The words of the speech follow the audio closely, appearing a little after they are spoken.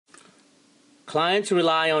Clients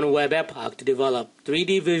rely on WebEpoch to develop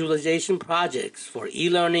 3D visualization projects for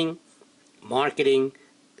e-learning, marketing,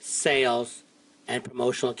 sales, and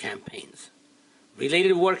promotional campaigns.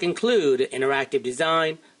 Related work include interactive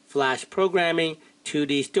design, flash programming,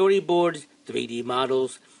 2D storyboards, 3D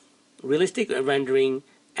models, realistic rendering,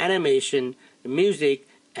 animation, music,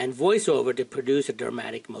 and voiceover to produce a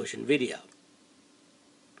dramatic motion video.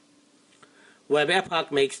 WebEpoch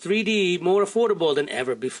makes 3D more affordable than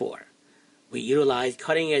ever before. We utilize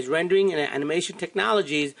cutting-edge rendering and animation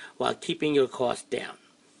technologies while keeping your costs down.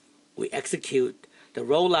 We execute the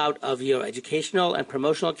rollout of your educational and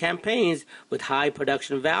promotional campaigns with high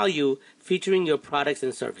production value featuring your products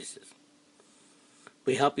and services.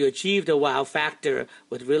 We help you achieve the wow factor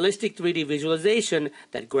with realistic 3D visualization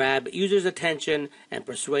that grab users' attention and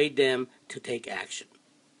persuade them to take action.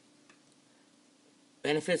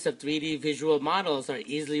 Benefits of 3D visual models are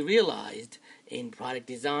easily realized in product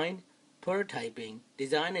design, prototyping,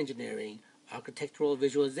 design engineering, architectural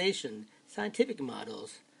visualization, scientific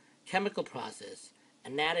models, chemical process,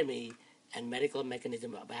 anatomy, and medical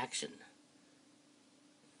mechanism of action.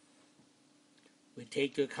 We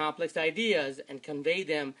take your complex ideas and convey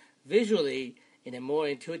them visually in a more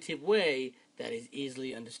intuitive way that is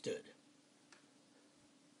easily understood.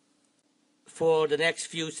 For the next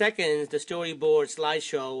few seconds, the storyboard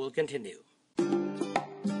slideshow will continue.